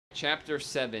Chapter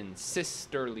 7,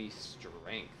 Sisterly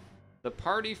Strength. The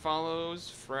party follows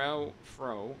Fro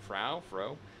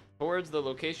towards the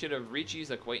location of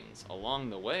Reeche's acquaintance. Along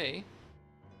the way...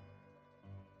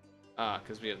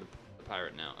 because we have the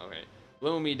pirate now. Okay.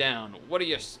 Blow me down. What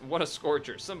a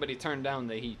scorcher. Somebody turn down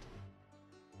the heat.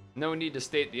 No need to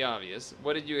state the obvious.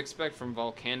 What did you expect from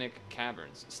volcanic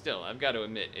caverns? Still, I've got to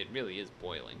admit, it really is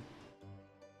boiling.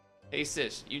 Hey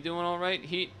sis, you doing alright?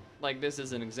 Heat like this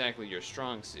isn't exactly your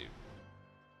strong suit.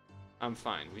 I'm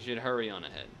fine. We should hurry on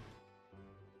ahead.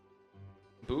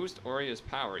 Boost Oria's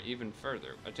power even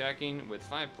further, attacking with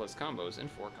 5+ combos in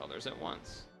 4 colors at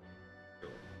once. Sure.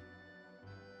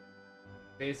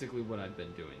 Basically what I've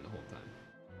been doing the whole time.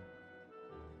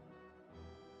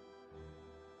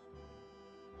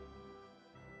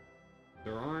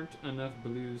 There aren't enough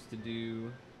blues to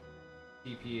do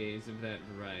TPAs of that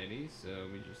variety, so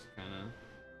we just kind of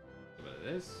go about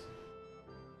this.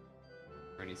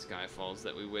 For any skyfalls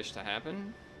that we wish to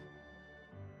happen.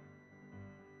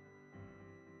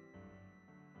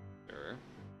 Sure.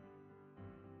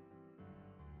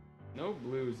 No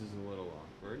blues is a little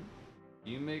awkward.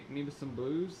 Can you make me with some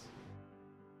blues?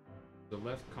 The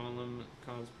left column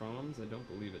cause problems? I don't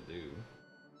believe it do.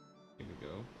 Here we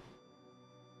go.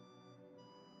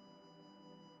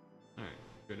 Alright,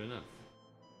 good enough.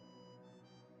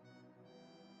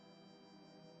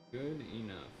 Good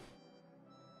enough.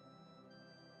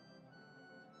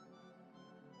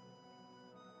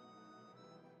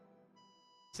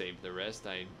 Save the rest,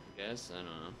 I guess. I don't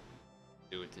know.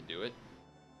 Do it to do it.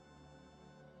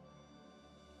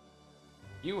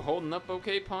 You holding up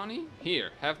okay, Pawnee?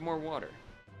 Here, have more water.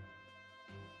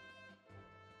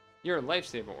 You're a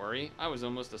lifesaver, Ori. I was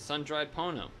almost a sun-dried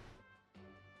Pono.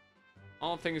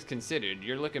 All things considered,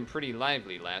 you're looking pretty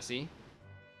lively, lassie.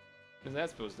 What's that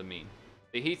supposed to mean?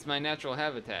 The heat's my natural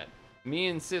habitat. Me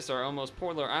and Sis are almost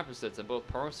polar opposites of both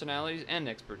personalities and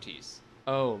expertise.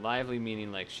 Oh, lively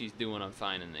meaning like she's doing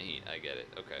fine in the heat. I get it.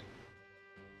 Okay.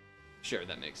 Sure,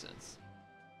 that makes sense.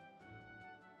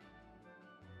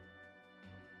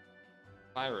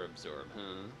 Fire absorb,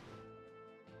 huh?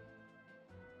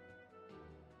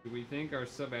 Do we think our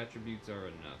sub-attributes are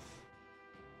enough?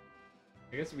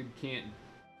 I guess we can't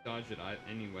dodge it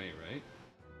anyway, right?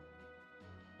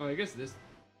 Oh, I guess this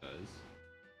does.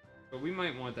 But we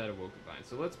might want that Awoken,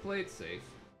 so let's play it safe.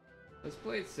 Let's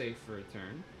play it safe for a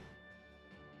turn.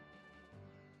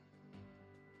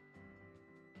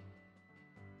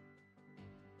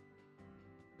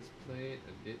 Let's play it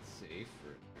a bit safe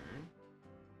for a turn.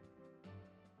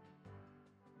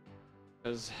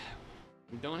 Because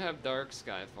we don't have Dark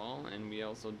Skyfall, and we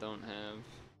also don't have...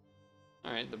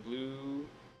 Alright, the blue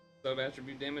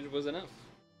sub-attribute damage was enough.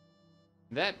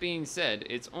 That being said,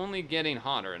 it's only getting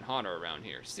hotter and hotter around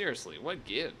here. Seriously, what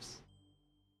gives?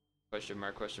 Question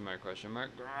mark, question mark, question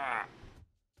mark. Grah!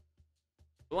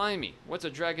 Blimey, what's a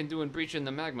dragon doing breaching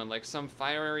the magma like some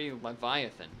fiery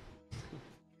leviathan?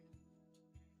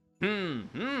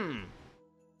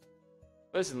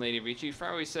 Listen, Lady Reeche,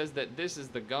 Farwe says that this is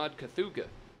the god Cthulhu.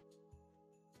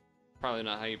 Probably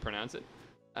not how you pronounce it.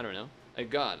 I don't know. A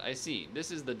god, I see.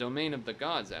 This is the domain of the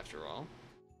gods, after all.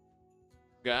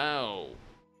 Go.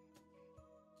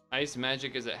 Ice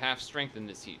magic is at half strength in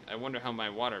this heat. I wonder how my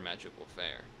water magic will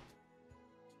fare.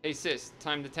 Hey sis,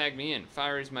 time to tag me in.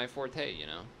 Fire is my forte, you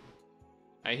know.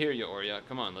 I hear you, Oria.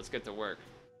 Come on, let's get to work.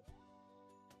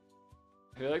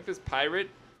 I feel like this pirate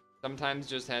sometimes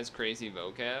just has crazy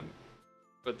vocab,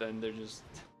 but then they're just...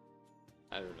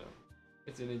 I don't know.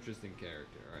 It's an interesting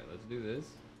character. Alright, let's do this.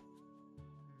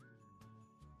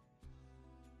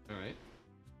 Alright.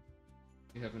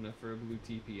 We have enough for a blue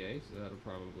TPA, so that'll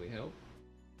probably help.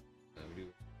 We do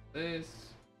this.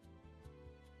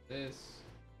 This.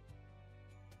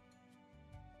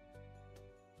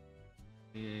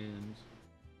 And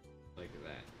like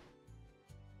that.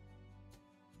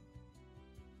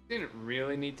 Didn't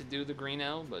really need to do the green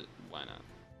L, but why not?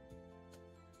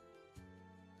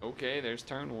 Okay, there's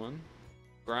turn 1.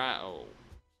 Growl.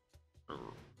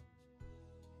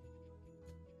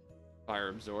 Fire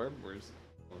absorb. We're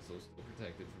also still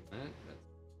protected from that.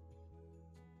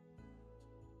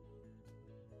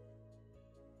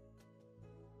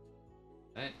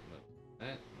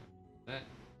 That's that.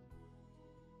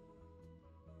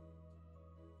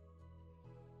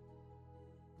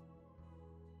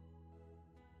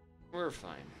 We're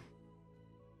fine.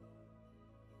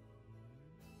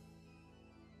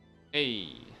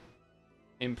 Hey.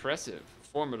 Impressive.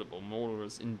 Formidable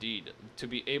mortals indeed, to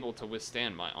be able to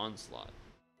withstand my onslaught.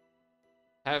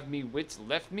 Have me wits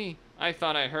left me? I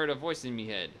thought I heard a voice in me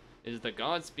head. Is the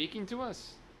god speaking to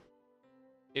us?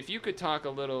 If you could talk a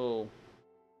little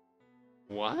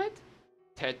What?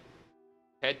 Tete,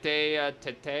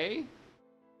 tete?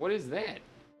 What is that?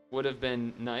 Would have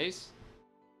been nice.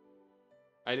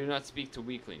 I do not speak to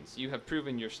weaklings. You have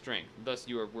proven your strength, thus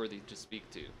you are worthy to speak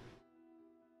to.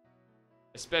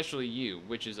 Especially you,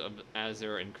 witches of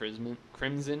Azure and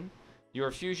Crimson.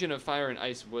 Your fusion of fire and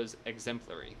ice was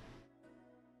exemplary.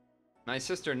 My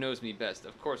sister knows me best.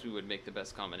 Of course we would make the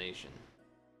best combination.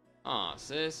 Aw,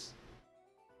 sis.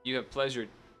 You have pleasured.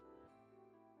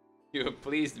 You have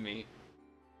pleased me.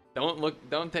 Don't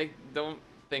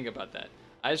think about that.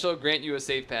 I shall grant you a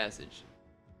safe passage.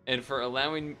 And for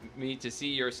allowing me to see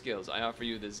your skills, I offer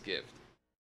you this gift.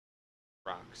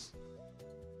 Rocks.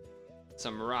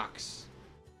 Some rocks.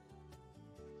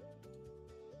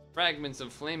 Fragments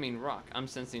of flaming rock. I'm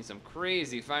sensing some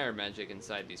crazy fire magic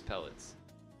inside these pellets.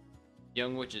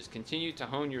 Young witches, continue to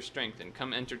hone your strength and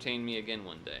come entertain me again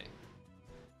one day.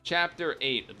 Chapter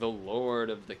 8, The Lord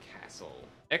of the Castle.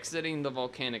 Exiting the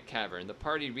volcanic cavern, the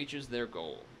party reaches their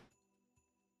goal.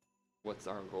 What's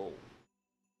our goal?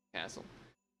 Castle.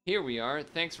 Here we are.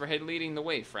 Thanks for leading the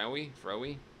way,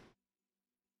 Frowie.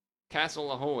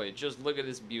 Castle ahoy, just look at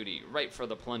this beauty. Right for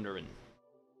the plundering.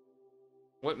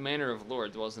 What manner of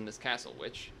lord dwells in this castle,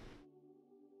 witch?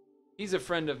 He's a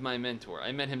friend of my mentor.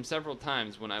 I met him several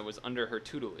times when I was under her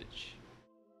tutelage.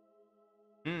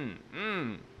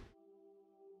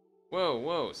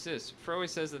 Whoa, sis. Frowie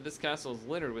says that this castle is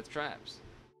littered with traps.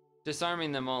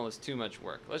 Disarming them all is too much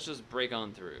work. Let's just break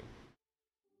on through.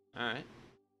 Alright.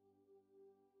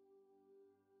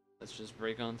 Let's just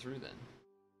break on through then.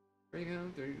 Break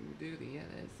on through to the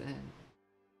other side.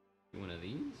 Do one of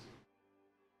these?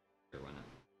 Sure, why not?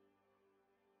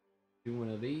 Do one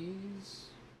of these.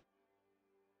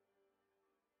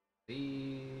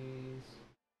 These.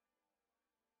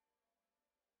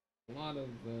 A lot of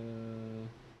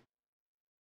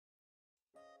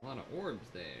orbs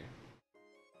there.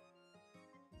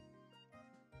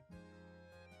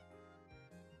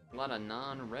 A lot of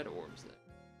non-red orbs there.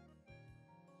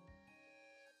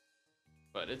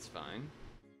 But it's fine.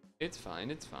 It's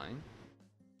fine.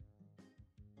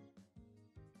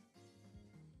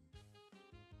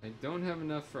 I don't have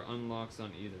enough for unlocks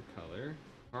on either color.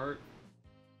 Heart,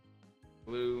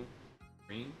 blue,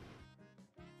 green.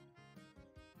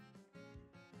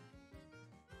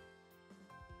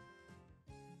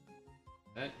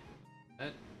 That.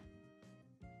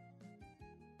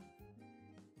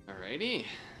 Alrighty.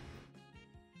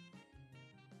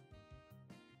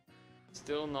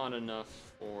 Still not enough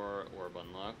for orb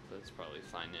unlock. That's probably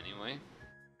fine anyway.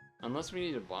 Unless we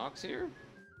need a box here?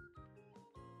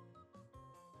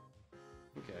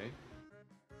 Okay.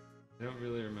 I don't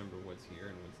really remember what's here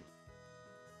and what's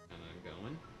kind of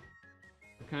going.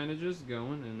 We're kind of just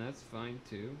going, and that's fine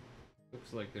too.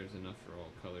 Looks like there's enough for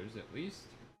all colors at least.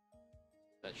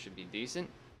 That should be decent.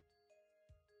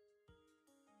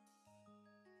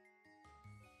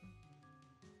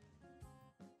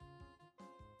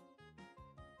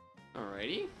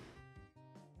 Alrighty.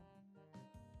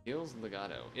 Gil's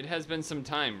Legato. It has been some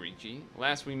time, Reeche.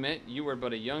 Last we met, you were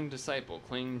but a young disciple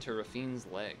clinging to Rafine's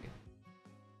leg.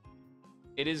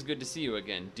 It is good to see you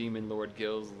again, Demon Lord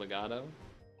Gil's Legato.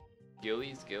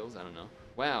 Gills? I don't know.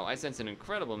 Wow, I sense an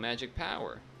incredible magic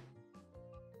power.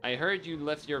 I heard you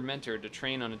left your mentor to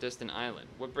train on a distant island.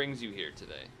 What brings you here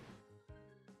today?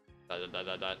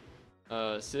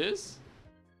 Sis?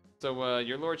 So,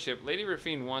 your lordship, Lady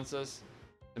Rafine wants us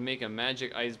to make a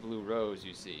magic ice blue rose,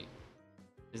 you see.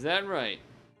 Is that right?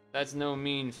 That's no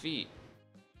mean feat.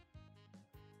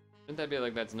 Shouldn't that be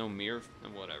like that's no mere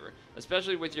whatever?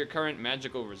 Especially with your current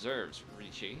magical reserves,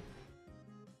 Reeche.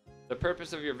 The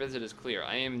purpose of your visit is clear.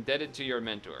 I am indebted to your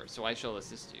mentor, so I shall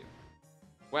assist you.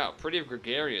 Wow, pretty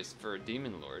gregarious for a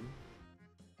demon lord.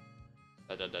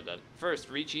 First,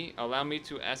 Reeche, allow me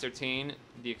to ascertain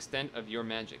the extent of your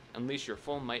magic. Unleash your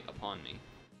full might upon me.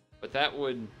 But that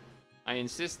would... I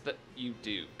insist that you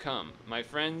do. Come, my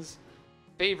friends,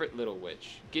 favorite little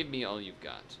witch, give me all you've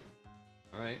got.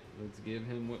 Alright, let's give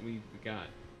him what we got.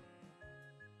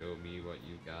 Show me what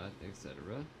you got,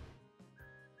 etc.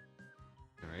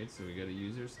 Alright, so we gotta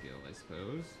use our skill, I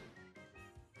suppose.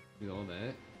 Do all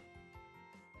that.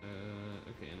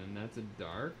 Okay, and then that's a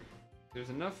dark. There's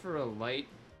enough for a light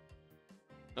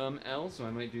L, so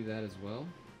I might do that as well.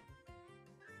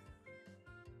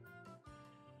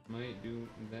 Might do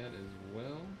that as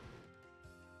well.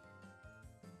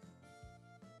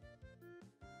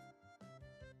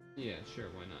 Yeah, sure,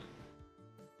 why not?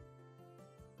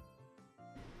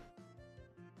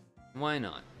 Why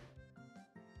not?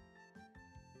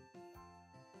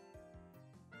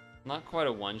 Not quite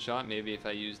a one-shot, maybe if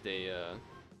I used a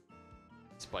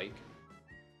spike.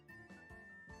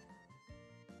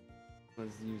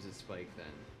 Let's use a spike then.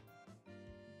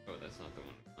 Oh, that's not the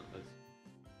one. Let's...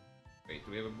 Wait,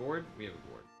 do we have a board? We have a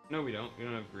board. No, we don't. We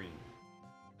don't have green.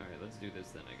 Alright, let's do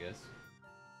this then, I guess.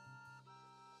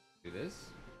 Do this.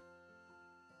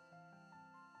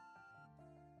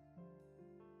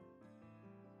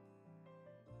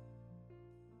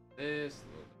 This, a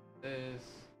little bit of this.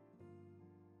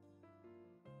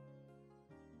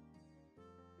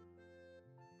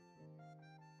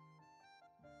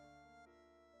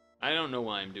 I don't know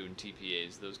why I'm doing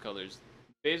TPAs. Those colors,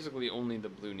 basically only the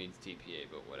blue needs TPA,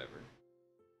 but whatever.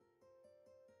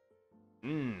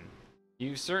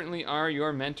 You certainly are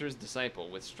your mentor's disciple,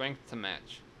 with strength to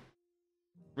match.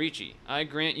 Reeche, I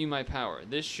grant you my power.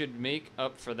 This should make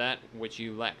up for that which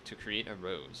you lack to create a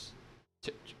rose.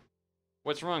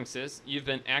 What's wrong, sis? You've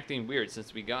been acting weird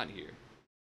since we got here.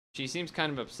 She seems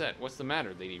kind of upset. What's the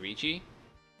matter, Lady Reeche?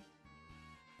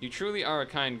 You truly are a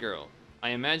kind girl. I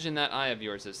imagine that eye of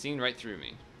yours has seen right through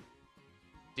me.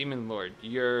 Demon Lord,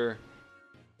 you're...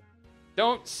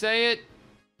 Don't say it!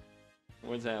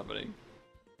 What's happening?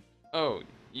 Oh,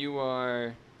 you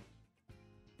are...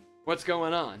 What's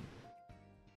going on?